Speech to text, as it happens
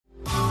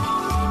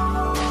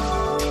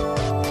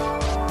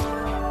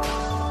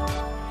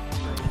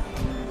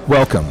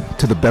Welcome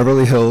to the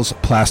Beverly Hills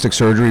Plastic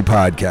Surgery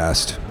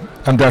Podcast.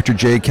 I'm Dr.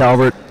 Jay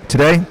Calvert.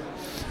 Today,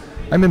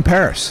 I'm in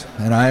Paris,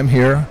 and I am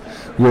here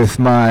with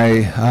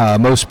my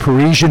most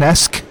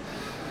Parisian-esque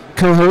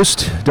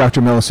co-host,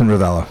 Dr. Millicent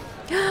Ravello.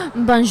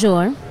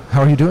 Bonjour.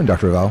 How are you doing,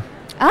 Dr. Ravello?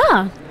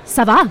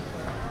 Ça va.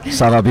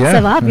 Ça va bien?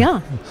 Ça va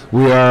bien.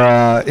 We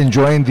are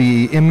enjoying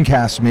the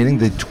IMCAS meeting,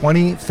 the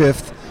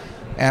 25th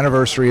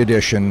anniversary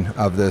edition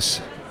of this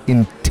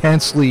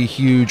intensely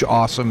huge,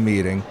 awesome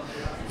meeting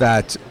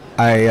that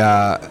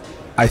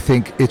I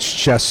think it's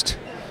just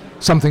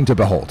something to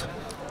behold.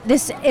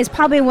 This is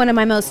probably one of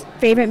my most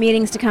favorite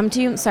meetings to come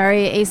to.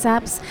 Sorry,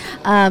 ASAPs.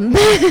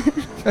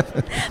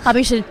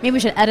 Maybe we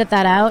should edit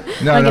that out.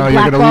 No, you're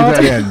going to leave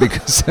that in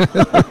because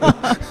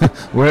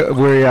we're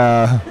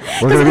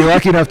going to be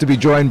lucky enough to be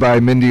joined by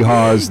Mindy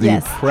Hawes,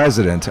 the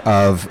president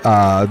of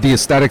the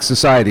Aesthetic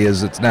Society,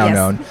 as it's now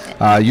known.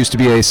 Used to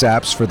be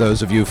ASAPs for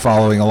those of you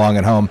following along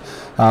at home.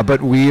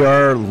 But we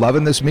are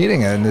loving this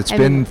meeting, and it's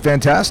been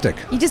fantastic.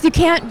 You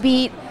can't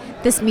beat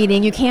this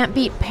meeting. You can't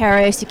beat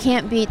Paris. You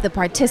can't beat the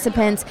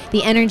participants,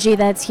 the energy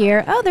that's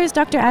here. Oh, there's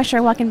Dr.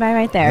 Asher walking by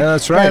right there. Yeah,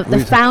 that's right.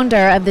 The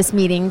founder of this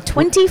meeting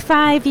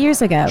 25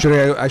 years ago.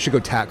 I should go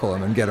tackle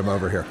him and get him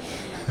over here.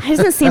 He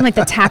doesn't seem like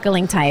the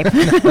tackling type.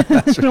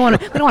 We don't want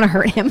to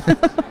hurt him.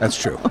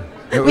 That's true.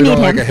 We need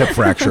him. Like a hip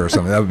fracture or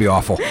something. That would be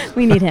awful.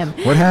 We need him.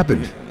 What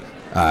happened?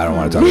 I don't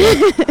want to talk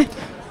about it.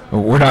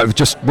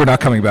 We're not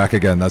coming back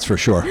again, that's for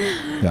sure.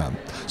 Yeah.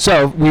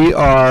 So we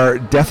are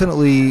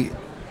definitely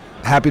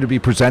happy to be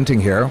presenting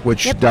here,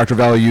 which Dr.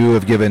 Ravello, you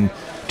have given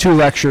 2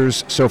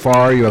 lectures so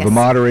far. You have a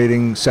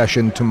moderating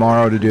session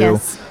tomorrow to do.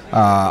 Yes.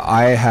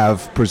 I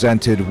have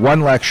presented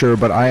 1 lecture,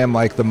 but I am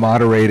like the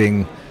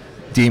moderating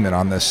demon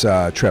on this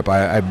trip.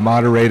 I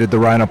moderated the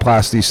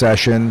rhinoplasty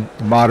session,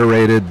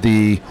 moderated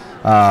the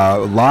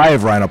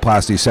live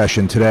rhinoplasty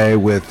session today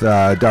with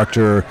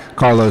Dr.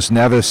 Carlos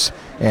Neves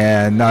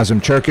and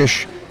Nazim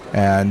Turkish,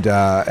 and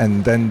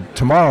then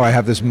tomorrow I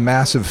have this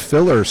massive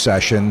filler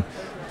session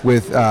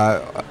with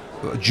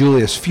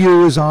Julius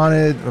Few is on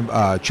it,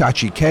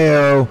 Chachi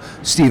Keo,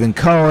 Stephen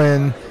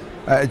Cohen.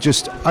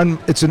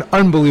 It's an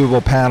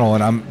unbelievable panel,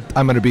 and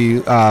I'm going to be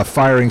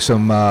firing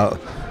some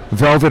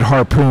velvet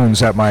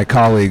harpoons at my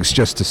colleagues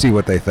just to see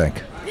what they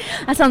think.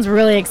 That sounds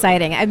really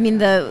exciting. I mean,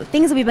 the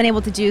things that we've been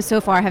able to do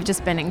so far have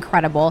just been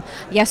incredible.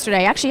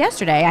 Yesterday,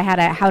 I had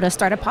a how to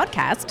start a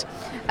podcast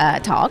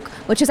talk,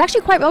 which is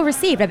actually quite well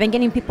received. I've been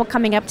getting people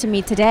coming up to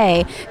me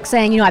today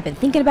saying, I've been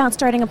thinking about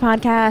starting a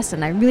podcast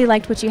and I really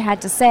liked what you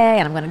had to say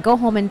and I'm going to go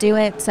home and do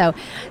it. So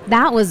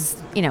that was,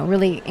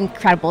 really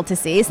incredible to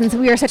see, since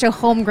we are such a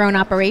homegrown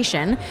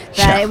operation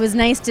that it was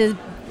nice to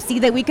see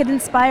that we could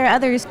inspire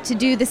others to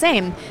do the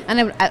same.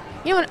 And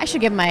I should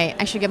give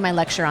my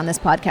lecture on this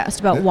podcast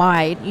about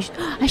why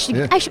I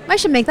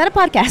should make that a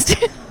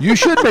podcast. You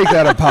should make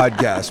that a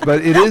podcast,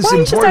 but it is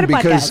important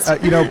because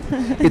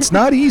it's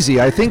not easy.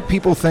 I think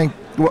people think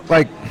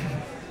they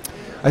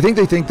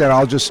think that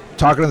I'll just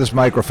talk into this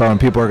microphone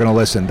and people are going to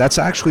listen. That's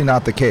actually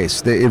not the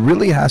case. It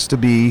really has to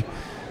be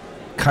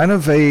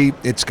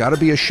it's got to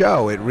be a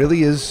show. It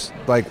really is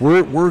like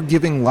we're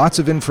giving lots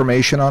of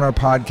information on our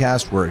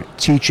podcast. We're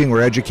teaching,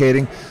 we're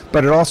educating,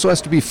 but it also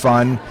has to be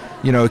fun.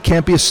 It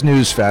can't be a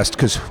snooze fest,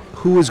 because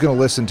who is going to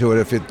listen to it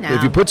if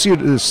it puts you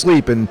to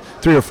sleep in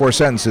 3 or 4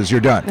 sentences,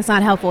 you're done. That's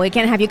not helpful. We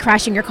can't have you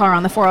crashing your car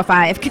on the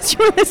 405 because you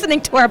were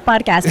listening to our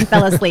podcast and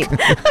fell asleep.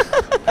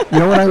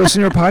 When I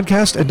listen to your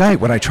podcast at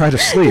night when I try to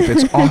sleep,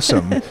 it's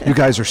awesome. You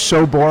guys are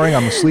so boring.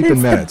 I'm asleep in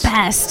minutes. It's the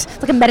best.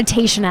 It's like a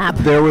meditation app.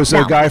 There was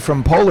a guy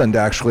from Poland,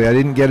 actually. I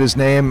didn't get his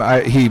name.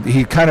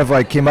 He kind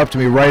of came up to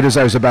me right as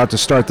I was about to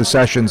start the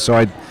session, so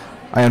I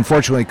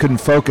unfortunately couldn't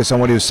focus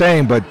on what he was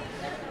saying, but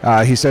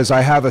he says,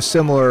 I have a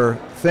similar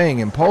thing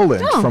in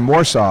Poland from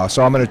Warsaw,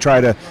 so I'm going to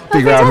try to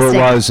figure out who it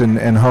was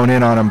and hone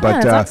in on him.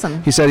 But that's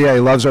awesome. He said, he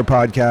loves our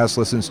podcast,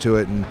 listens to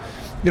it, and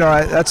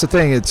that's the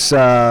thing.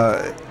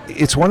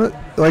 It's one of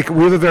we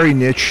have a very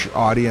niche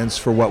audience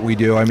for what we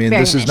do. I mean,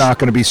 this is not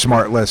going to be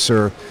Smartless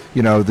or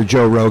the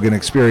Joe Rogan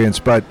Experience,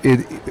 but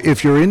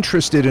if you're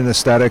interested in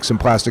aesthetics and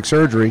plastic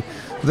surgery,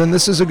 then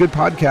this is a good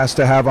podcast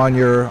to have on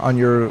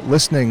your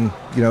listening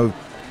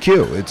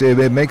queue.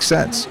 It makes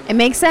sense. It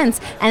makes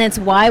sense, and it's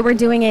why we're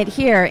doing it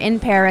here in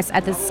Paris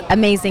at this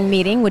amazing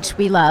meeting, which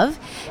we love.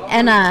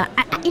 And I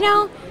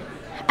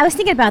was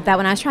thinking about that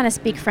when I was trying to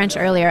speak French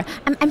earlier.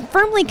 I'm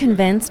firmly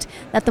convinced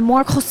that the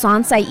more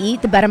croissants I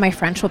eat, the better my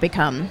French will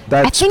become.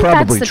 I think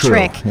that's the true.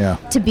 trick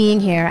to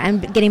being here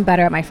and getting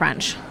better at my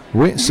French.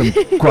 Oui, some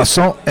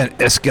croissant and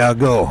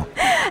escargot.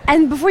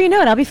 And before you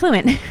know it, I'll be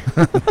fluent.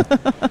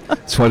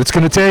 That's what it's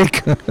going to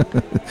take.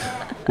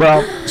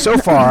 Well, so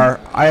far,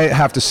 I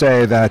have to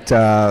say that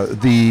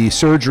the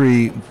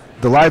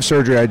live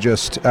surgery I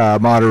just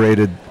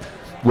moderated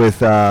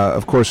with,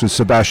 of course, with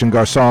Sebastian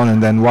Garçon,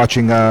 and then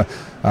watching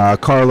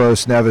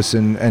Carlos, Nevis,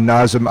 and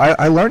Nazem.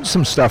 I learned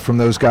some stuff from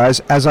those guys,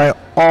 as I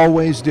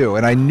always do,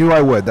 and I knew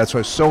I would. That's why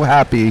I was so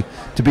happy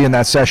to be in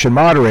that session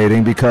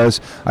moderating, because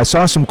I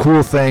saw some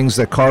cool things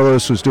that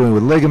Carlos was doing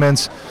with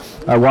ligaments.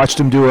 I watched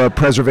him do a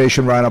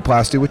preservation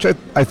rhinoplasty, which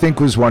I think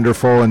was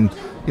wonderful, and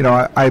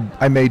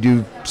I may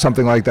do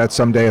something like that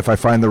someday if I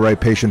find the right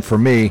patient for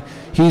me.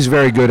 He's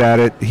very good at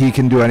it. He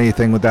can do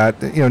anything with that.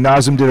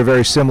 Nazem did a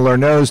very similar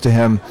nose to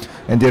him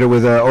and did it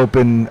with an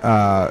open,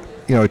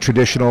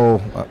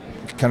 traditional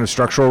kind of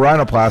structural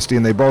rhinoplasty,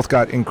 and they both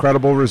got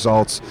incredible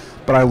results.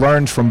 But I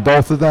learned from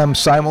both of them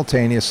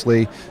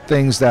simultaneously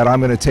things that I'm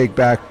going to take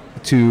back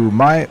to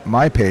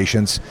my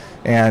patients,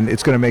 and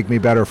it's going to make me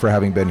better for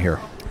having been here.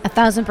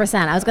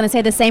 1,000%. I was going to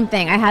say the same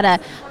thing. I had a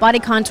body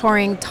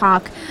contouring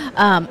talk.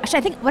 Actually,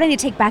 I think what I need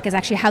to take back is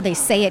actually how they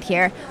say it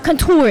here.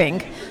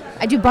 Contouring.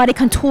 I do body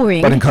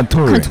contouring.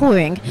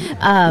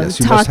 Yes,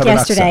 talk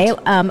yesterday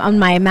on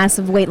my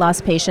massive weight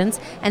loss patients,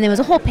 and there was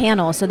a whole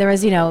panel. So there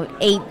was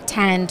 8,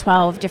 10,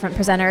 12 different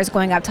presenters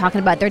going up talking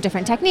about their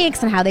different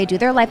techniques and how they do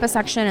their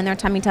liposuction and their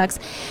tummy tucks.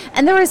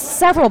 And there were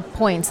several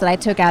points that I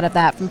took out of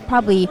that from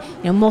probably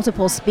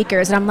multiple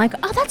speakers, and I'm like,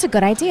 oh, that's a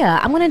good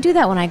idea. I'm going to do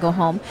that when I go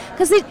home,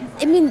 because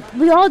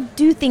we all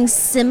do things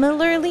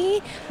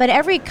similarly, but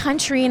every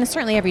country and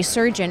certainly every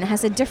surgeon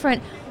has a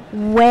different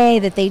way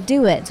that they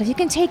do it. So if you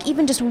can take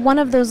even just one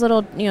of those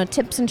little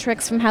tips and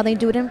tricks from how they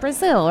do it in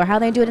Brazil, or how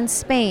they do it in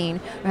Spain,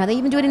 or how they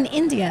even do it in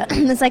India,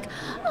 it's like,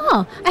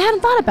 oh, I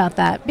hadn't thought about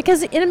that.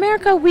 Because in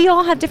America we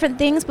all have different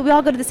things, but we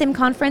all go to the same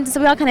conference, so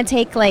we all kind of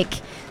take like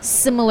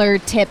similar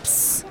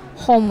tips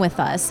home with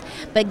us.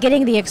 But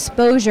getting the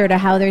exposure to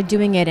how they're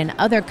doing it in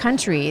other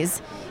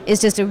countries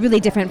is just a really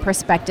different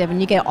perspective,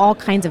 and you get all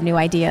kinds of new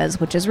ideas,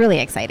 which is really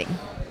exciting.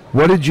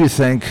 What did you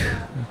think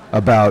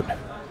about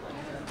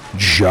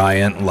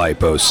giant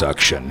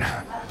liposuction?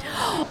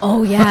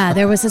 Oh yeah,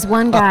 there was this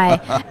one guy.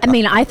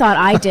 I thought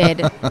I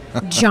did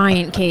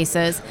giant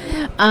cases.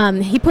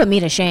 He put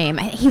me to shame.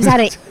 He was out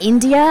of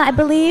India, I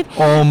believe.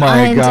 Oh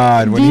my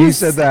God! When he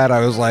said that,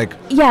 I was like,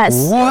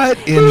 "Yes, what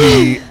in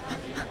the?"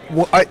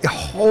 Well,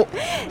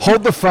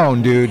 hold the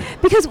phone, dude.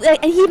 Because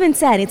and he even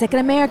said, it's like in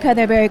America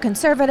they're very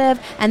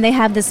conservative, and they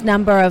have this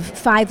number of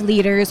 5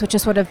 liters, which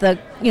is sort of the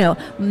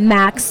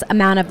max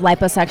amount of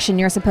liposuction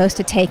you're supposed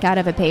to take out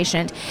of a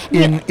patient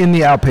in the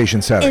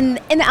outpatient setting.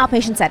 In the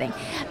outpatient setting,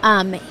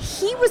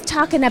 he was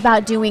talking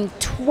about doing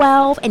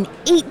 12 and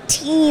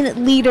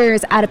 18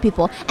 liters out of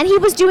people, and he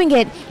was doing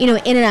it,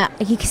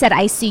 he said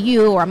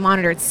ICU or a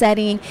monitored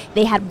setting.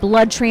 They had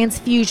blood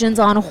transfusions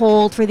on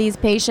hold for these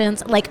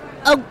patients, like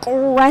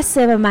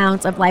aggressive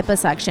amounts of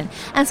liposuction.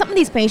 And some of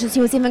these patients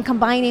he was even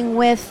combining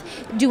with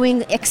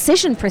doing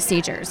excision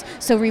procedures,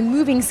 so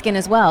removing skin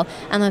as well.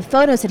 And the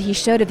photos that he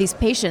showed of these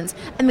patients,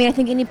 I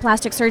think any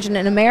plastic surgeon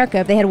in America,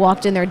 if they had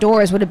walked in their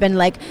doors, would have been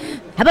like,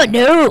 how about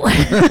no?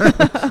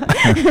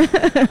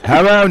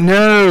 How about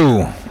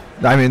no?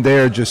 They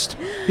are just,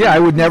 I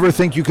would never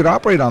think you could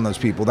operate on those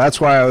people. That's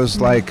why I was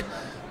like,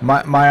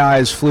 my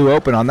eyes flew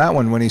open on that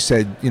one when he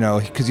said,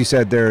 because he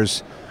said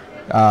there's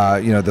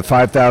the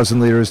 5,000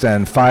 liters,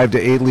 then 5 to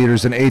 8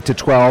 liters, and 8 to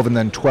 12, and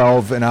then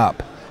 12 and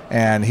up.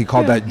 And he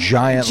called that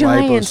giant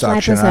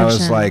liposuction. I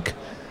was like,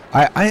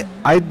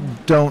 I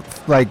don't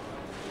like,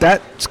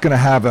 that's going to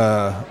have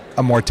a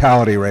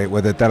mortality rate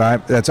with it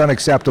that's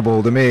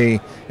unacceptable to me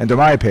and to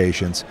my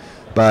patients.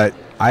 But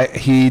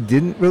he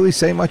didn't really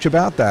say much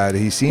about that.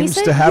 He seems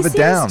to have it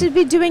down. He seems to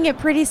be doing it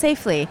pretty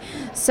safely.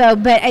 So,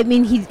 but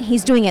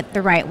he's doing it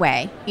the right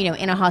way,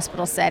 in a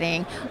hospital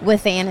setting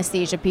with the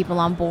anesthesia people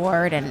on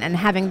board and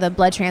having the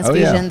blood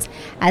transfusions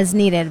as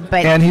needed.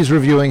 And he's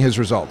reviewing his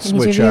results,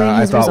 which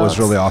I thought was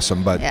really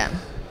awesome. But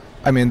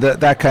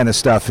that kind of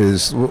stuff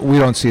we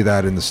don't see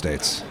that in the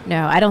States.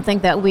 No, I don't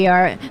think that we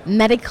are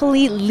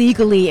medically,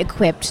 legally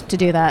equipped to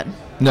do that.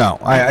 No,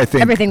 I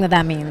think everything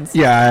that means.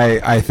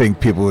 Yeah, I think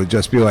people would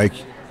just be like,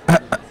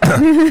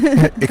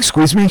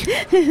 excuse me,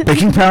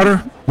 baking powder?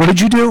 What did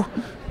you do?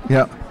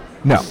 Yeah,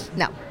 no.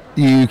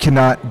 You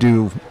cannot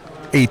do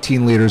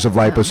 18 liters of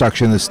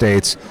liposuction in the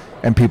States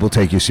and people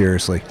take you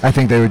seriously. I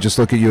think they would just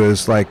look at you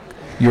as like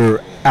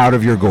you're out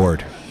of your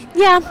gourd.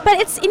 Yeah, but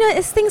it's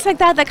it's things like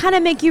that kind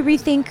of make you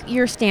rethink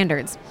your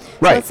standards.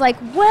 Right. So it's like,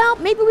 well,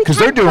 maybe we can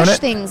push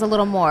things a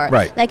little more.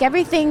 Right. Like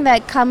everything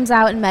that comes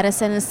out in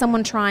medicine is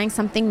someone trying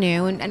something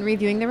new and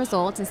reviewing the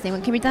results and seeing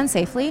what can be done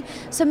safely.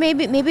 So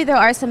maybe there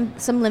are some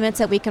limits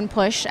that we can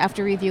push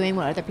after reviewing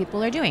what other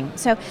people are doing.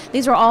 So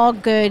these are all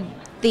good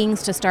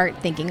things to start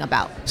thinking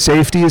about.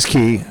 Safety is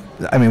key.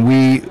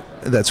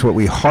 That's what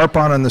we harp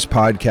on this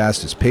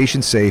podcast is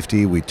patient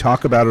safety. We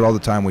talk about it all the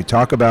time. We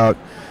talk about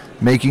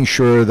making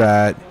sure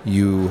that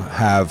you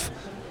have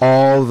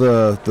all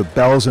the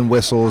bells and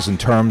whistles in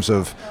terms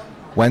of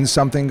when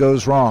something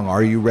goes wrong,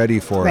 are you ready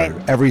for it?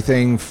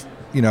 Everything,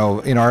 in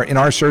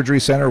our surgery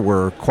center,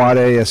 we're Quad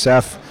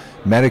ASF,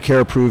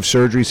 Medicare approved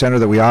surgery center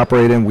that we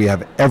operate in. We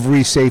have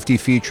every safety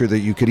feature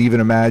that you could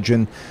even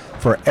imagine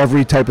for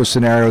every type of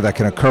scenario that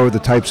can occur with the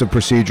types of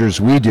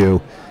procedures we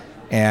do.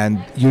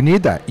 And you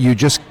need that.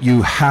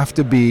 You have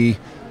to be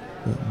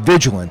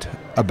vigilant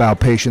about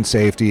patient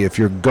safety if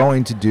you're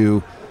going to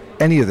do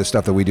any of the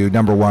stuff that we do,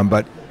 number one,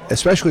 but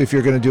especially if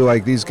you're going to do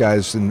like these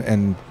guys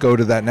and go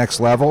to that next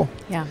level.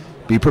 Yeah.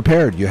 Be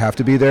prepared. You have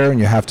to be there, and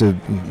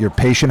your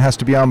patient has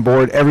to be on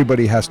board.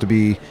 Everybody has to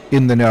be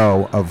in the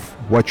know of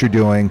what you're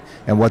doing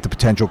and what the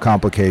potential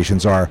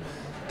complications are.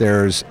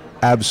 There's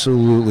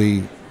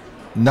absolutely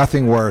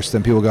nothing worse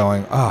than people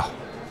going, oh,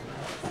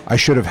 I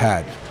should have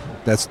had.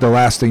 That's the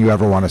last thing you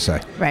ever want to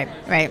say. Right.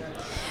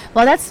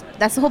 Well, that's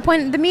the whole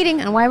point of the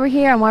meeting and why we're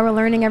here and why we're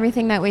learning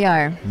everything that we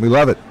are. We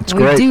love it. It's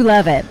great. We do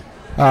love it.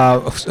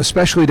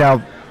 Especially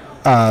now,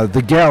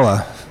 the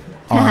gala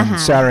on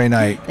Saturday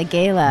night. The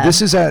gala.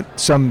 This is at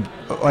some,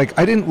 like,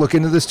 I didn't look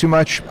into this too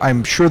much.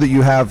 I'm sure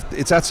that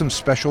it's at some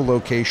special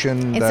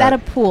location. It's at a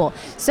pool.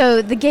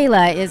 So the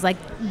gala is like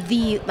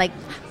the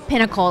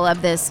pinnacle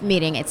of this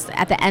meeting. It's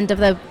at the end of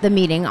the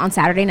meeting on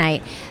Saturday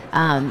night.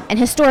 And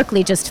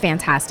historically just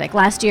fantastic.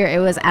 Last year it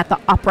was at the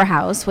Opera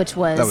House, which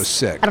was... That was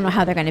sick. I don't know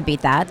how they're going to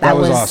beat that. That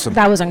was awesome.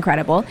 That was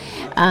incredible.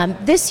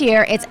 This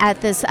year it's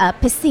at this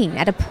piscine,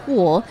 at a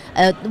pool.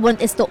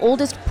 It's the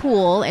oldest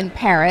pool in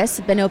Paris.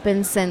 Been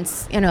open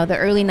since, the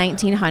early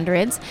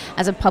 1900s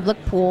as a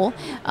public pool.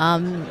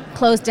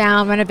 Closed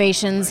down,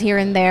 renovations here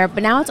and there.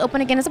 But now it's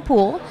open again as a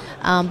pool,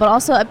 but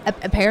also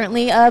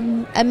apparently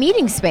a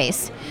meeting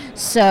space.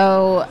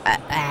 So...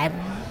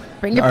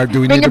 Bring your bathing suits. Do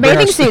we need to bring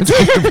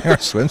our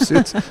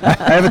swimsuits?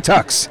 I have a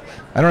tux.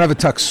 I don't have a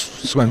tux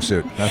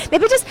swimsuit.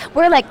 Maybe just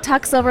wear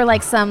tux over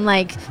some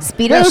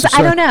Speedos.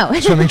 I don't know.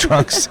 Swimming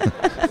trunks.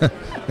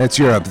 It's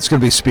Europe. It's going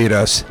to be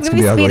Speedos. It's going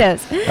to be ugly.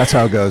 Speedos. That's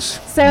how it goes.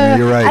 So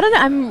you're right. I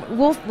don't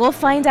know. We'll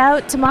find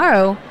out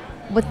tomorrow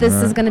what this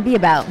is going to be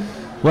about.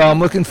 Well, I'm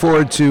looking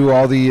forward to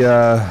all the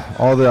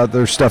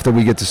other stuff that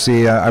we get to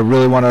see. I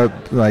really want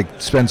to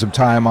spend some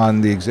time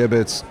on the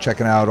exhibits,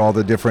 checking out all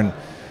the different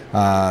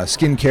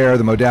skincare,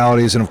 the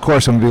modalities, and of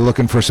course I'm going to be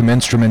looking for some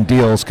instrument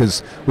deals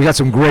because we got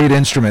some great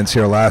instruments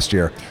here last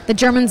year. The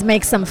Germans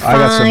make some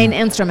fine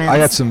instruments. I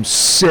got some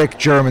sick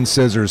German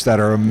scissors that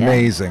are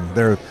amazing. Yeah.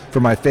 They're for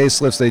my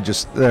facelifts.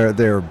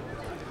 They're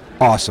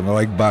awesome. They're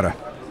like butter.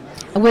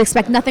 And we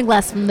expect nothing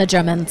less from the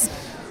Germans.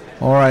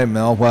 All right,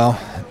 Mel.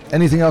 Well,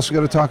 anything else we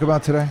got to talk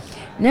about today?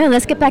 No,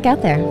 let's get back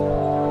out there.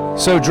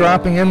 So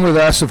dropping in with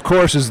us, of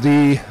course, is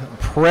the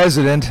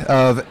president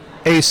of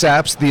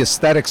ASAPS, the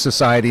Aesthetic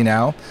Society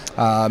now,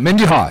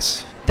 Mindy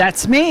Haas.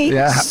 That's me.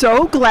 Yeah.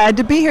 So glad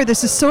to be here.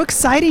 This is so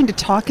exciting to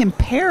talk in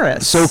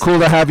Paris. So cool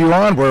to have you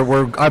on.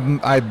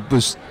 I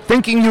was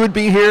thinking you would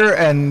be here,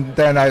 and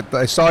then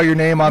I saw your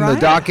name on the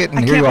docket, and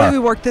here you are. I can't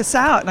believe we worked this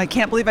out, and I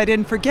can't believe I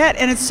didn't forget.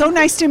 And it's so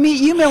nice to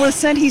meet you,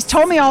 Millicent. He's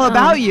told me all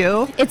about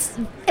you.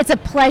 It's a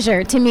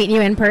pleasure to meet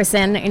you in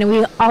person.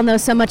 We all know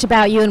so much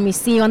about you, and we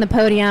see you on the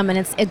podium, and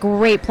it's a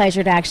great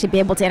pleasure to actually be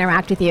able to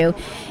interact with you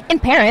in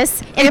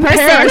Paris. In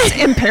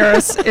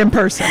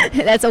person.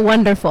 That's a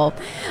wonderful.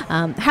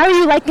 How are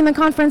you liking the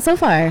conference so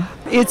far?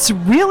 It's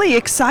really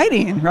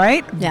exciting,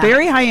 right? Yeah.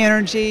 Very high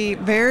energy,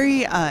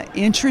 very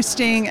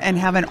interesting, and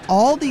having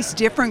all these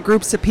different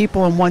groups of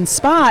people in one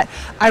spot,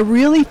 I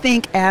really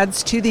think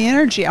adds to the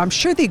energy. I'm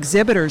sure the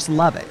exhibitors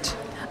love it.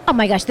 Oh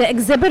my gosh, the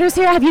exhibitors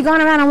here, have you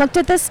gone around and looked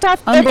at this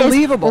stuff?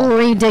 Unbelievable.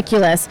 It is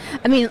ridiculous.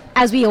 I mean,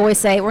 as we always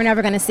say, we're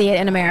never going to see it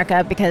in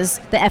America because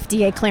the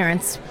FDA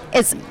clearance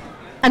is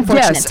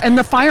unfortunate. Yes, and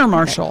the fire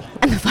marshal.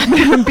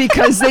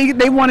 Because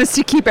they want us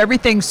to keep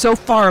everything so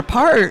far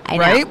apart,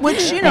 right?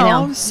 Which,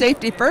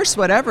 safety first,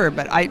 whatever,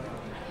 but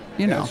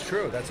That's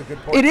true. That's a good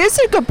point. It is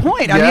a good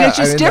point. I mean, it's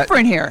just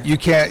different here. You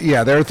can't,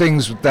 there are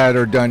things that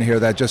are done here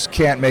that just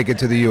can't make it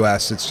to the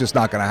U.S. It's just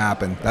not going to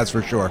happen. That's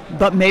for sure.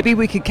 But maybe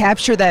we could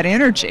capture that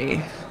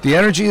energy. The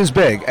energy is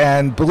big,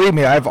 and believe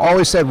me, I've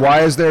always said,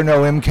 why is there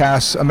no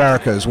IMCAS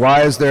Americas?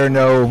 Why is there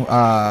no,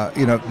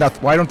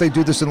 why don't they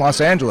do this in Los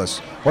Angeles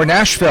or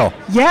Nashville?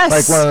 Yes,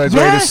 like one of the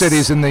greatest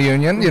cities in the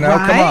union.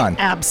 Right? Come on.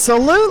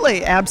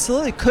 Absolutely.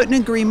 Couldn't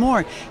agree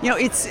more.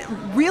 It's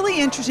really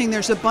interesting.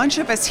 There's a bunch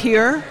of us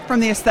here from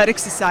the Aesthetic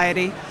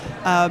Society.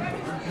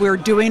 We're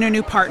doing a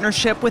new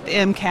partnership with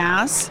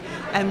IMCAS.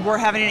 And we're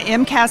having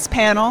an IMCAS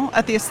panel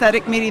at the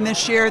aesthetic meeting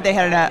this year. They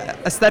had an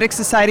Aesthetic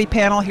Society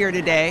panel here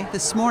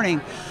this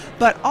morning.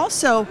 But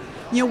also,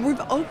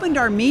 we've opened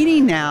our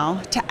meeting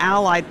now to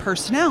allied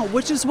personnel,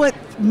 which is what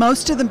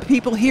most of the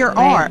people here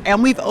are.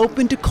 And we've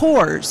opened to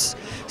cores.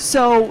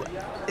 So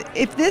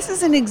if this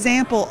is an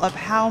example of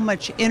how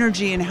much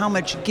energy and how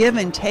much give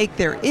and take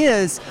there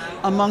is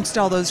amongst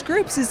all those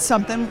groups, it's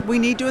something we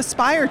need to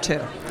aspire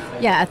to.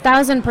 Yeah,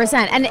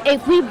 1,000%. And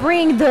if we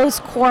bring those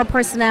core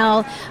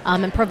personnel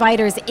and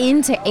providers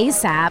into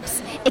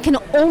ASAPS, it can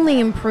only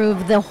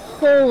improve the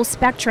whole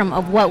spectrum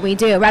of what we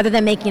do, rather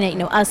than making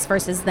it, us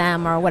versus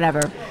them or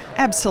whatever.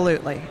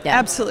 Absolutely. Yeah.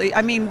 Absolutely.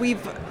 I mean, we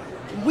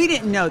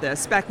didn't know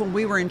this back when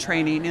we were in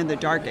training in the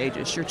dark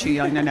ages. You're too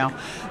young to know.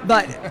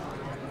 But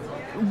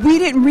we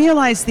didn't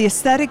realize the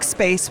aesthetic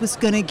space was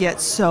going to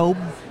get so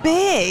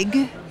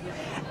big,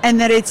 and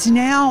that it's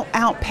now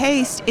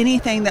outpaced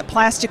anything that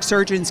plastic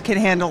surgeons can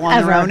handle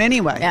on their own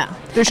anyway. Yeah.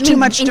 There's too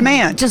much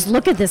demand. Just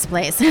look at this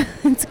place.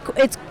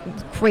 It's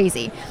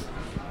crazy.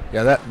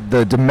 Yeah, that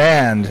the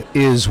demand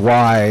is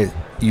why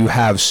you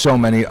have so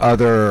many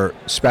other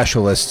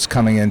specialists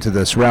coming into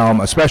this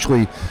realm,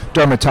 especially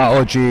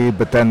dermatology,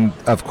 but then,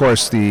 of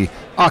course, the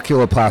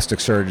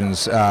oculoplastic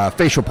surgeons,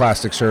 facial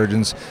plastic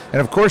surgeons,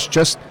 and, of course,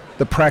 just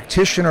the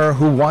practitioner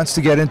who wants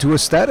to get into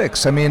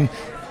aesthetics. I mean,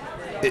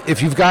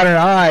 if you've got an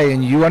eye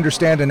and you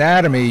understand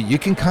anatomy, you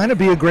can kind of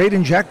be a great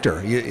injector.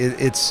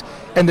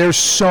 And there's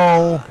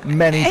so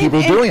many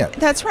people doing it.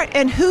 That's right.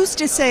 And who's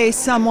to say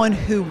someone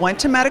who went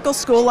to medical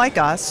school like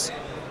us,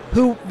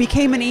 who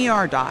became an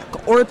ER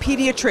doc or a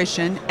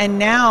pediatrician and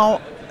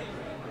now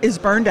is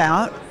burned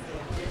out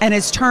and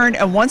is turned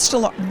and wants to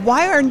learn,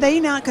 why are they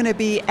not going to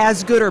be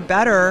as good or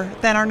better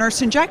than our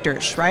nurse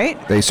injectors,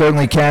 right? They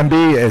certainly can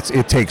be.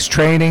 It takes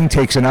training,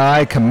 takes an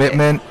eye,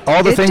 commitment,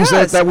 all the things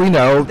that we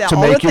know to make you great.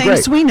 All the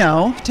things we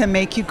know to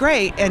make you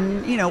great.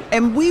 And,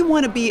 and we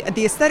want to be,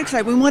 the aesthetic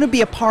side, we want to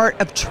be a part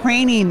of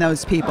training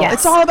those people. Yes.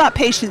 It's all about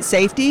patient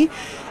safety,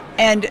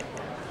 and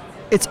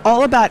it's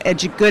all about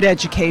good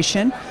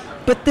education.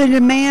 But the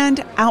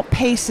demand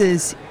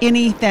outpaces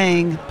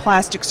anything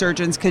plastic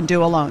surgeons can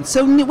do alone.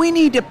 So we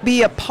need to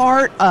be a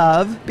part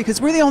of,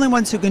 because we're the only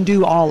ones who can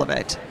do all of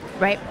it.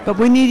 Right. But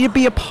we need to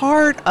be a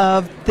part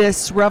of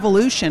this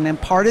revolution and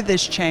part of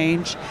this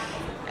change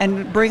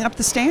and bring up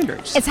the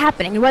standards. It's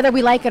happening. Whether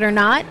we like it or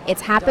not,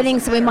 it's happening.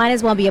 So we might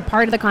as well be a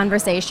part of the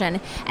conversation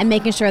and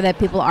making sure that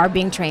people are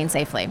being trained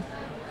safely.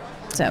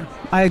 So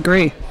I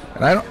agree.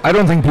 And I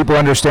don't think people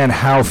understand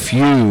how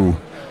few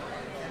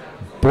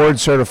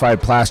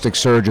board-certified plastic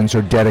surgeons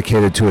are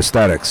dedicated to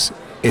aesthetics.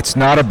 It's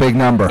not a big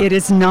number. It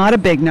is not a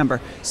big number.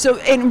 So,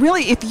 and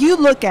really, if you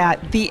look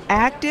at the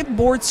active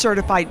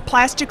board-certified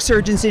plastic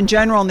surgeons in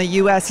general in the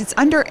U.S., it's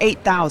under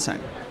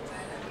 8,000.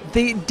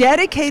 The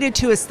dedicated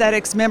to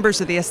aesthetics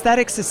members of the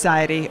Aesthetic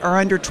Society are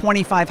under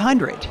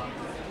 2,500.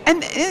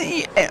 And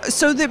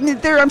so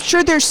I'm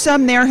sure there's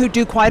some there who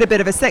do quite a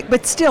bit of aesthetic,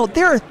 but still,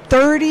 there are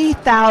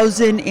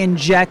 30,000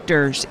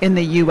 injectors in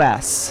the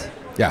U.S.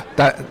 Yeah,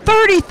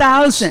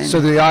 30,000.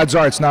 So the odds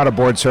are it's not a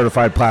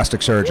board-certified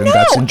plastic surgeon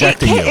that's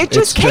injecting you. It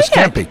just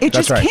can't be. It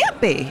just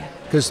can't be.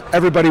 Because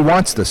everybody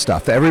wants this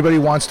stuff. Everybody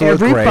wants to look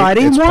great.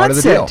 Everybody It's wants part of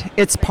the deal. it.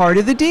 It's part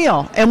of the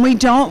deal. And we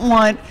don't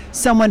want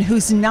someone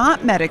who's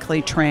not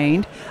medically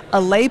trained,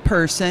 a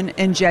layperson,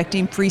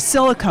 injecting free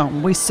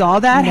silicone. We saw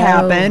that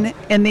happen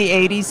in the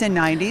 80s and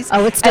 90s.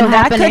 Oh, it's still and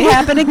happening. That could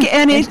happen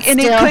again, and it could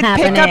pick up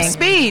happening.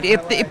 speed.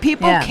 If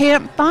people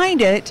can't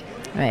find it,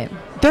 right.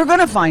 they're going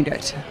to find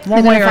it They're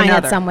one way gonna or find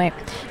another. it some way.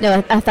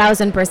 No,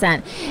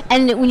 1,000%.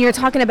 And when you're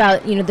talking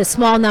about, the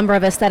small number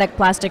of aesthetic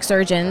plastic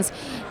surgeons,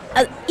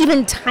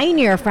 even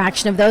tinier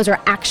fraction of those are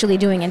actually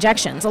doing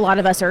injections. A lot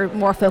of us are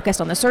more focused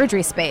on the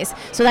surgery space,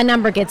 so that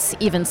number gets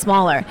even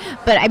smaller.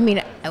 But I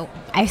mean,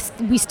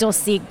 we still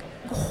see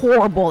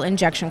horrible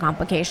injection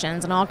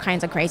complications and all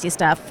kinds of crazy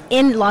stuff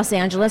in Los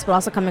Angeles, but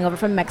also coming over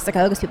from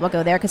Mexico because people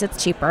go there because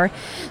it's cheaper.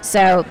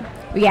 So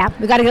yeah,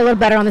 we got to get a little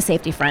better on the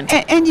safety front.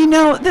 And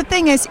the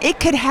thing is, it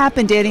could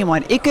happen to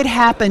anyone. It could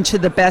happen to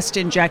the best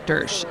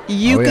injectors.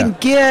 You can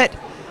get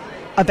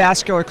a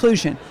vascular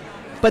occlusion,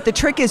 but the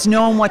trick is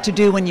knowing what to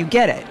do when you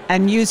get it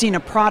and using a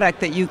product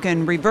that you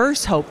can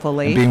reverse,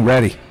 hopefully. And being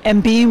ready.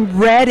 And being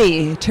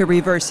ready to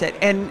reverse it.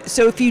 And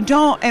so if you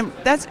don't, and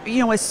that's,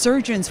 as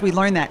surgeons, we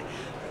learn that.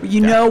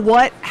 You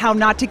know how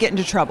not to get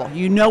into trouble.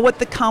 You know what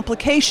the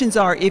complications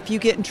are if you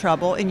get in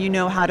trouble, and you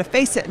know how to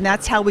face it. And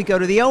that's how we go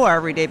to the OR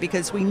every day,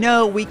 because we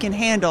know we can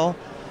handle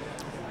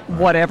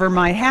whatever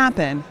might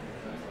happen.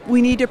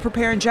 We need to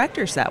prepare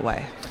injectors that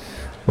way.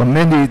 Well,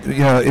 Mindy,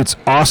 it's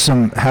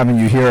awesome having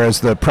you here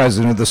as the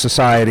president of the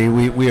society.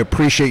 We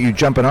appreciate you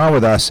jumping on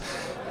with us.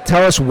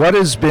 Tell us, what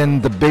has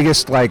been the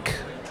biggest,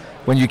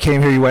 when you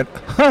came here, you went,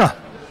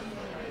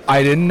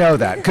 I didn't know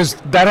that. Because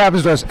that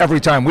happens to us every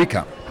time we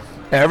come.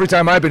 And every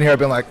time I've been here, I've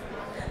been like,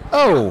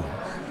 oh,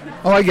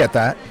 I get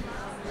that.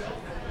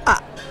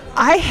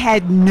 I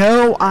had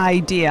no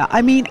idea.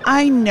 I mean,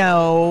 I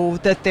know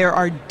that there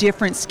are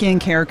different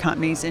skincare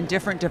companies and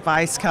different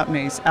device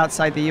companies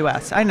outside the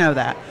U.S. I know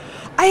that.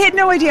 I had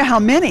no idea how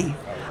many.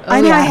 I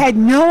had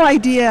no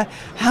idea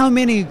how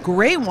many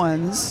great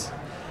ones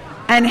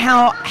and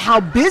how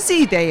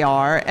busy they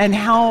are, and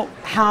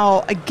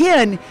how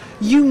again,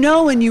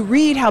 and you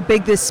read how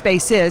big this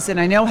space is, and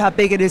I know how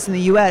big it is in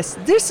the U.S.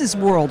 This is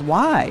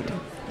worldwide.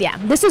 Yeah,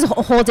 this is a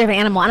whole different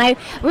animal. And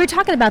we were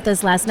talking about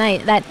this last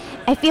night, that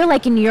I feel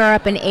like in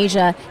Europe and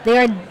Asia, they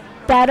are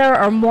better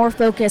or more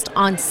focused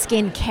on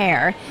skin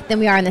care than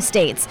we are in the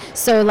States.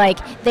 So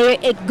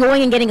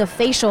going and getting a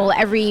facial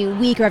every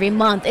week or every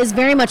month is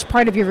very much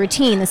part of your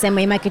routine, the same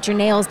way you might get your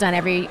nails done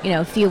every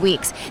few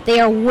weeks.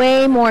 They are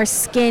way more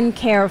skin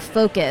care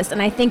focused,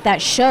 and I think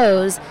that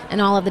shows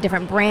in all of the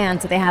different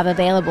brands that they have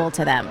available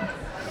to them.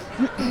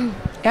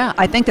 Yeah,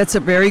 I think that's a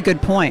very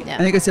good point. Yeah.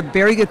 I think it's a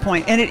very good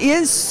point. And it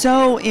is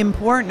so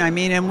important. I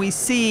mean, and we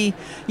see,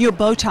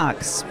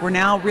 Botox. We're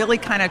now really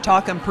kind of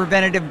talking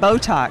preventative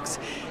Botox.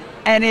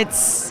 and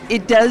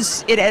it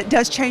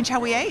does change how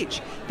we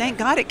age. Thank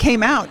God it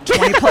came out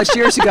 20 plus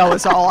years ago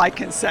is all I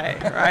can say,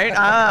 right?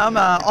 I'm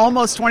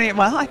almost 20.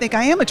 Well, I think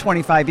I am a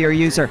 25-year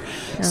user.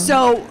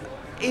 So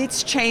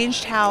it's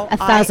changed how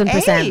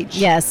 1,000%. I age.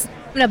 Yes.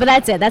 No, but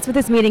that's it. That's what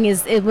this meeting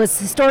is. It was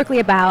historically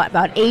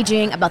about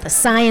aging, about the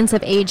science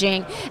of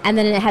aging, and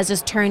then it has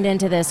just turned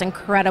into this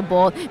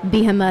incredible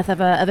behemoth of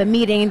a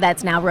meeting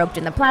that's now roped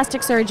in the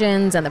plastic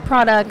surgeons and the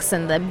products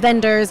and the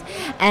vendors.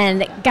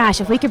 And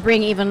gosh, if we could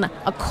bring even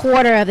a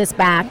quarter of this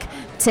back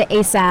to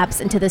ASAPs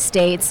and to the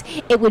States,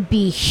 it would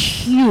be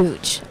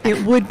huge.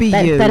 It would be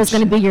huge. That is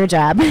going to be your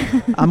job.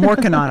 I'm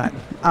working on it.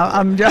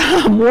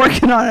 I'm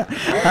working on it.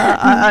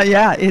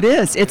 Yeah, it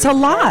is. It's a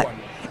lot.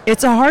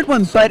 It's a hard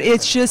one, but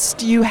it's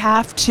just we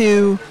got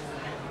to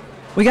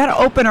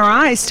open our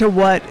eyes to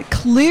what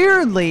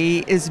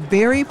clearly is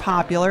very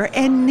popular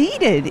and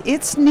needed.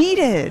 It's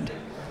needed.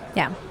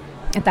 Yeah,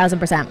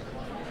 1,000%.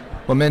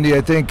 Well, Mindy,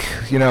 I think,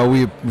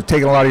 we've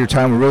taken a lot of your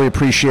time. We really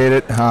appreciate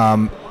it.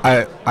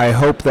 I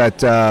hope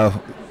that,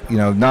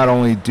 not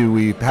only do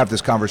we have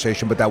this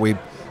conversation, but that we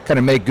kind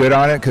of make good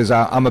on it, because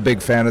I'm a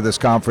big fan of this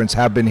conference,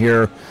 have been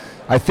here,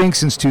 I think,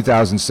 since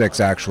 2006,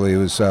 actually. It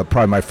was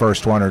probably my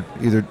first one, or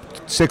either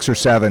 6 or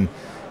 7.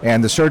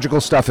 And the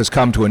surgical stuff has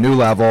come to a new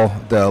level.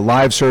 The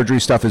live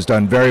surgery stuff is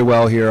done very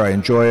well here. I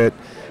enjoy it.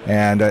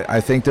 And I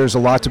think there's a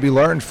lot to be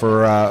learned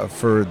for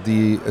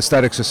the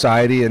Aesthetic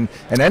Society and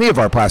any of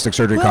our plastic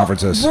surgery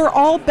conferences. We're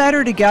all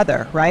better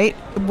together, right?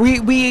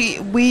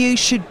 We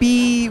should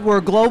be, we're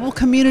a global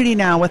community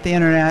now with the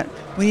internet.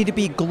 We need to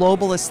be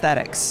global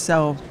aesthetics.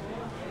 So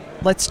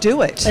let's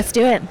do it. Let's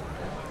do it.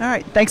 All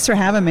right. Thanks for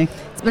having me.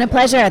 It's been a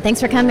pleasure.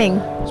 Thanks for coming.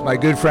 It's my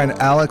good friend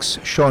Alex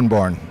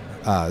Schonborn,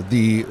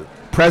 the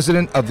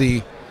president of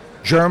the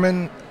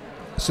German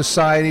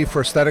Society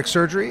for Aesthetic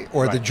Surgery,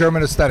 or the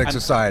German Aesthetic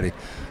Society.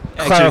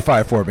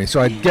 Clarify for me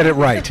so I get it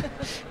right.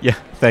 Yeah,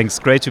 thanks.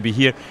 Great to be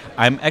here.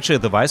 I'm actually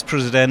the vice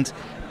president,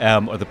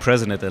 or the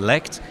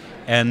president-elect,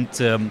 and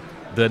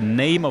the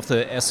name of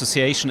the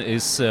association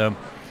is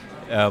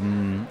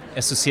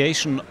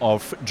Association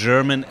of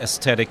German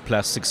Aesthetic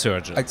Plastic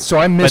Surgeons. So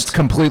I missed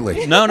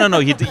completely. No,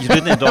 you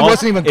didn't at all. I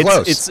wasn't even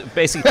close. It's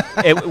basically,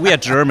 we are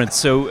German,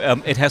 so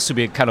it has to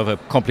be kind of a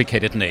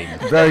complicated name.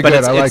 Very but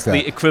good, I like it's that.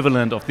 the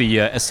equivalent of the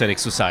Aesthetic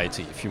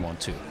Society, if you want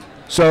to.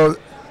 So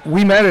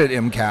we met at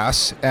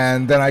IMCAS,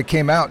 and then I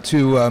came out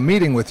to a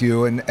meeting with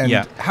you. And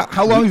Yeah.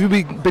 how long have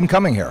you been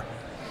coming here?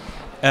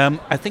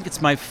 I think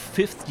it's my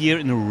 5th year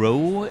in a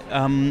row.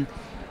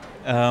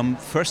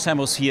 First time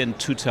I was here in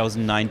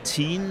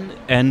 2019,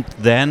 and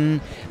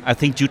then I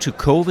think due to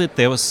COVID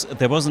there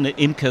wasn't an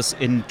IMCAS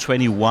in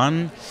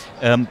 21,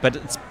 but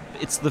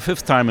it's the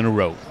 5th time in a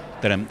row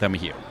that I'm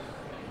here.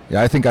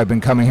 Yeah, I think I've been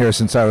coming here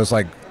since I was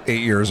like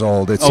 8 years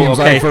old. It Oh, seems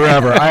okay. like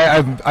forever.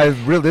 I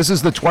really, this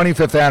is the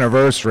 25th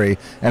anniversary,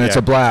 and it's Yeah.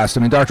 a blast.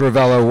 I mean, Dr.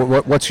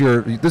 Ravello, what's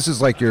this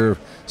is like your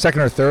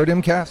 2nd or 3rd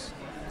IMCAS?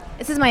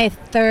 This is my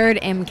 3rd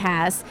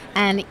IMCAS,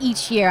 and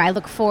each year I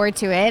look forward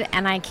to it,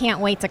 and I can't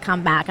wait to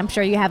come back. I'm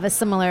sure you have a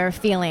similar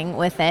feeling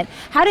with it.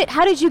 How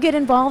did you get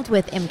involved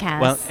with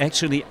IMCAS? Well,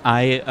 actually,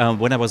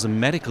 when I was a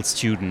medical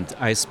student,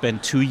 I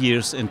spent 2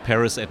 years in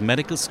Paris at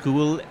medical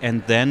school,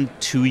 and then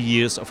 2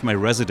 years of my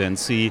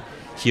residency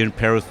here in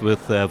Paris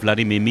with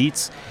Vladimir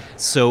Mietz.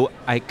 So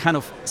I kind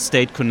of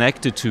stayed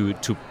connected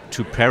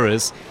to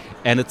Paris,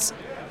 and it's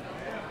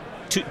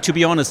to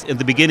be honest, in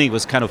the beginning it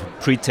was kind of a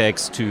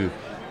pretext to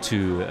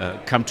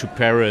come to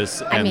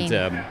Paris and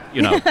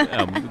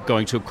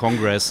going to a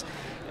congress,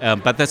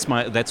 but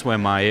that's where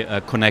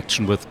my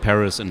connection with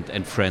Paris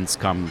and France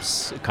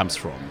comes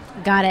from.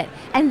 Got it.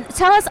 And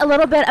tell us a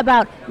little bit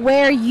about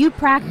where you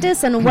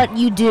practice and what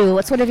you do.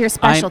 What's sort of your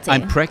specialty?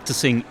 I'm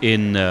practicing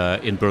in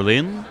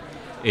Berlin,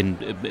 in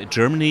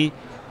Germany,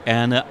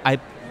 and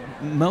I'm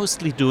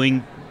mostly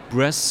doing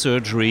breast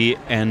surgery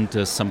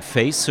and some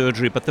face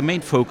surgery, but the main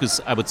focus,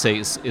 I would say,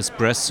 is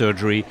breast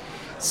surgery.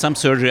 Some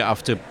surgery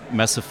after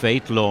massive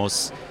weight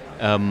loss.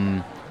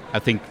 I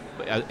think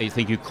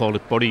you call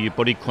it body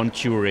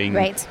contouring.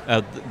 Right.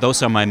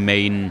 Those are my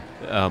main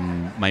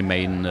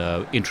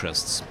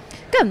interests.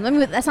 Good. I mean,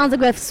 that sounds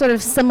like we have sort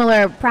of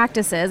similar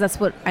practices. That's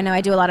what I know.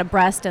 I do a lot of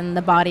breast and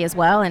the body as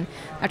well. And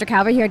Dr.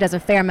 Calver here does a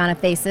fair amount of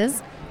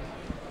faces.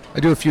 I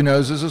do a few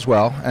noses as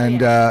well, and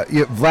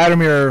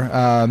Vladimir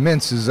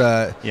Mintz is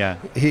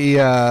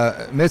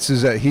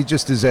he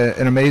just is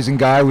an amazing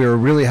guy. We were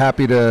really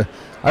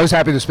I was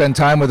happy to spend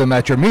time with him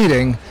at your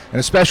meeting, and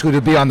especially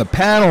to be on the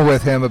panel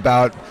with him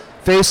about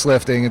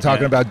facelifting and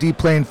talking about deep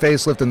plane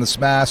facelift and the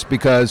SMAS,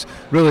 because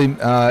really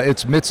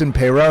it's Mitz and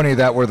Peyroni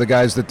that were the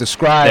guys that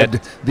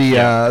described the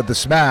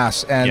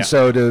SMAS, and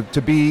so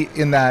to be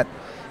in that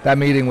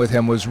meeting with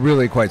him was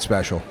really quite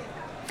special.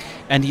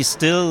 And he's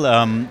still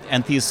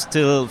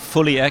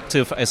fully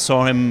active. I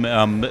saw him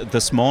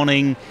this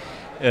morning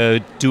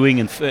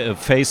doing a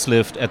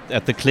facelift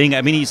at the Kling.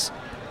 I mean, he's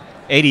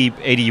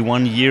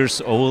 81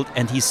 years old,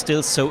 and he's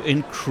still so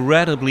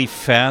incredibly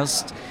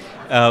fast.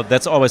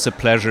 That's always a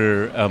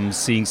pleasure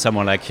seeing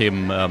someone like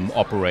him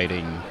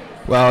operating.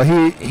 Well,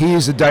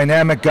 he's a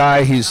dynamic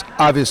guy. He's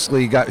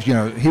obviously got,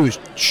 he was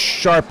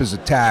sharp as a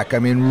tack. I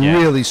mean,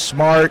 really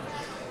smart,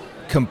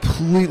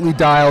 completely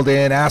dialed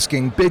in,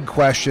 asking big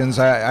questions.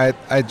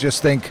 I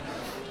just think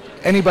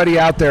anybody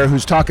out there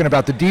who's talking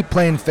about the deep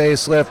plane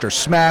facelift or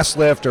smash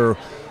lift or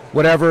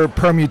whatever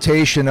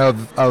permutation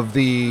of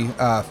the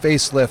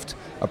facelift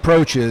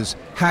approaches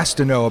has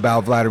to know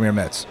about Vladimir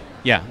Mitz.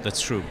 Yeah,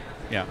 that's true.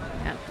 Yeah.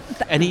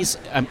 And he's,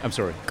 I'm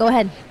sorry. Go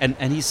ahead. And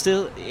he's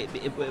still,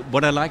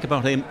 what I like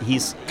about him,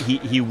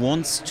 he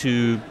loves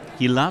to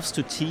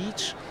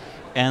teach,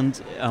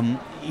 and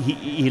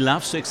he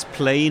loves to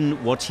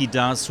explain what he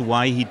does,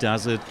 why he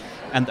does it.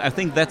 And I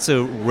think that's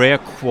a rare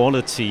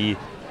quality,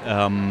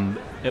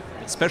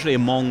 especially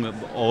among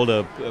all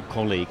the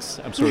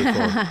colleagues. I'm sorry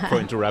for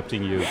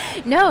interrupting you.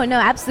 No,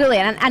 absolutely.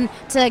 And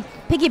to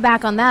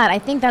piggyback on that, I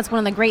think that's one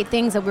of the great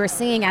things that we're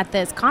seeing at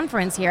this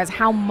conference here is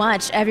how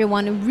much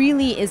everyone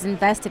really is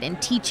invested in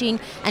teaching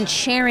and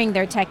sharing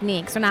their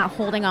techniques. They're not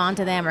holding on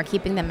to them or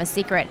keeping them a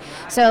secret.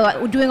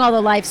 So doing all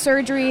the live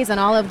surgeries and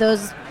all of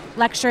those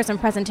lectures and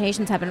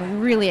presentations have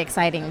been really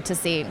exciting to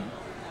see.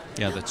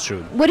 Yeah, that's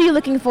true. What are you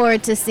looking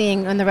forward to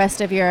seeing in the rest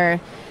of your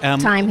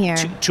time here?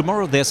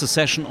 Tomorrow there's a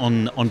session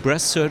on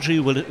breast surgery,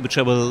 which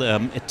I will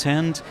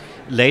attend.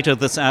 Later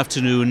this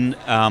afternoon,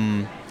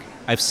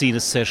 I've seen a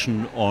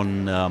session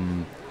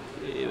on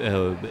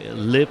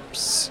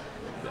lips.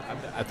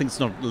 I think it's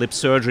not lip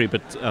surgery,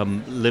 but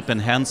lip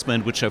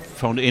enhancement, which I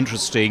found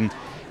interesting.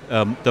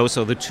 Those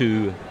are the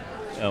two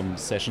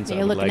sessions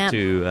I would like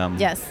to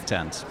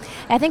attend.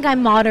 I think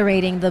I'm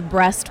moderating the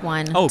breast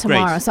one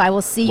tomorrow, great. So I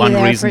will see you One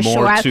there reason for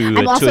more sure. to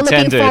I'm also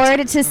looking attend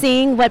forward to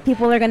seeing what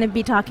people are going to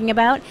be talking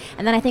about,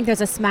 and then I think there's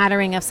a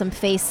smattering of some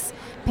face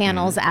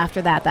panels after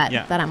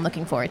that I'm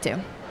looking forward to.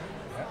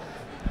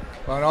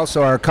 Well, and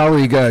also our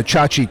colleague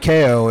Chachi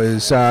Keo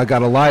is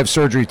got a live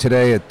surgery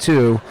today at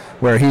 2,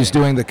 where he's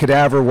doing the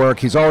cadaver work.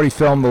 He's already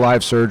filmed the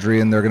live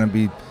surgery, and they're going to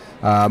be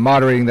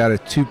moderating that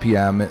at 2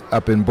 p.m.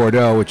 up in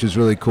Bordeaux, which is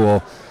really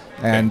cool.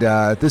 And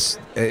it's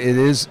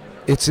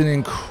an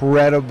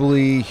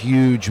incredibly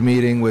huge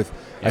meeting with,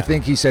 I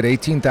think he said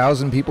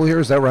 18,000 people here.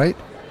 Is that right?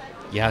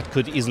 Yeah, it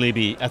could easily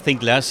be. I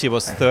think last year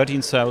was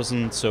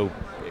 13,000, so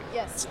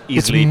yes,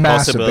 easily it's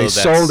massive. possible. They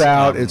sold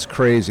out. It's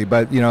crazy.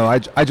 But,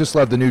 I just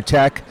love the new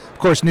tech. Of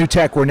course, new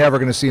tech we're never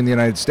going to see in the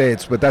United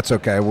States, but that's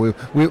okay.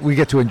 We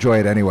get to enjoy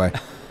it anyway.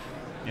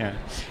 Yeah.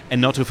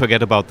 And not to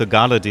forget about the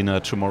gala dinner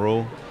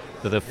tomorrow,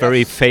 the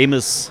very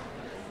famous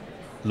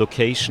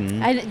location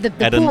the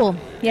pool.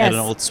 At an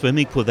old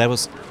swimming pool. That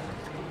was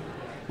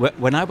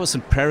when I was in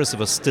Paris. It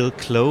was still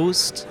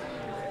closed.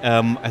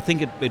 I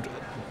think it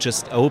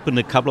just opened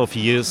a couple of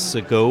years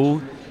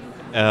ago,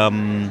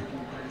 and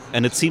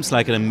it seems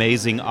like an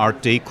amazing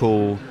Art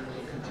Deco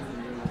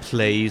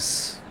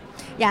place.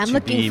 Yeah, I'm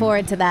looking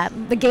forward to that.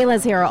 The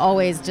galas here are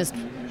always just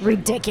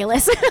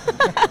ridiculous,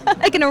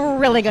 like in a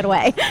really good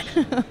way.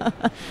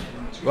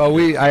 Well,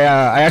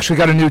 I actually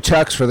got a new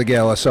tux for the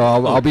gala, so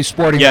I'll be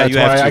sporting that.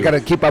 I got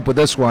to keep up with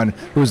this one,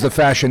 who's the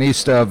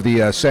fashionista of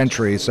the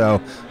century. So,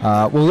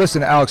 well,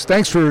 listen, Alex,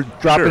 thanks for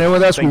dropping in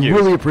with us. We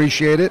really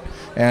appreciate it,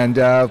 and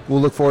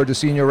we'll look forward to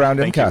seeing you around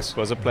IMCAS. It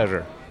was a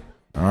pleasure.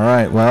 All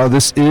right. Well,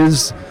 this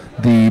is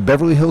the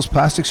Beverly Hills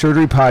Plastic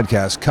Surgery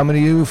Podcast coming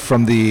to you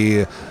from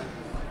the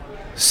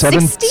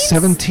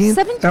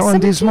 17th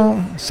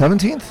arrondissement.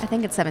 17th? I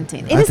think it's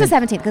 17th. It is the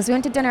 17th because we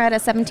went to dinner at a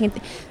 17th.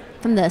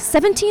 From the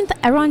 17th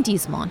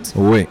arrondissement.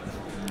 Oui.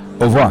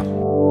 Au revoir.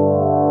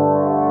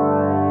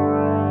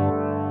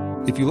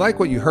 If you like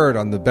what you heard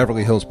on the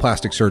Beverly Hills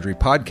Plastic Surgery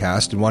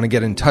Podcast and want to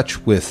get in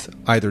touch with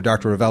either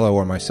Dr. Ravello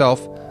or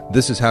myself,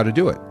 this is how to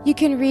do it. You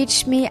can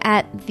reach me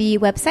at the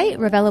website,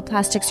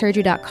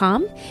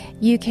 ravelloplasticsurgery.com.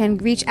 You can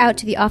reach out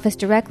to the office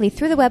directly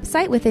through the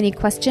website with any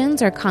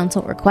questions or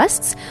consult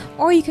requests,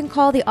 or you can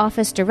call the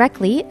office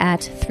directly at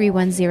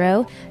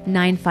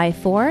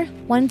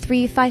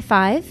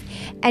 310-954-1355,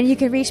 and you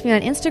can reach me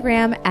on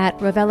Instagram at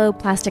Ravello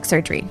Plastic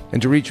Surgery.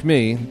 And to reach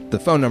me, the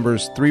phone number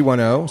is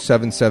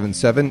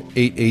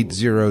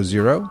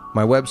 310-777-8800.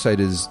 My website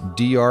is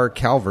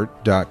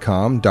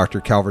drcalvert.com,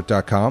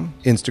 drcalvert.com,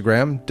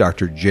 Instagram,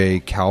 Dr. J.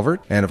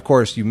 Calvert. And of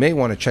course, you may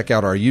want to check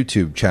out our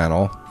YouTube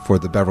channel for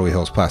the Beverly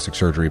Hills Plastic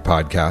Surgery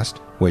Podcast,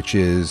 which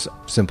is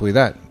simply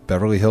that,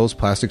 Beverly Hills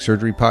Plastic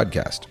Surgery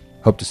Podcast.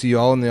 Hope to see you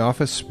all in the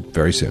office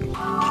very soon.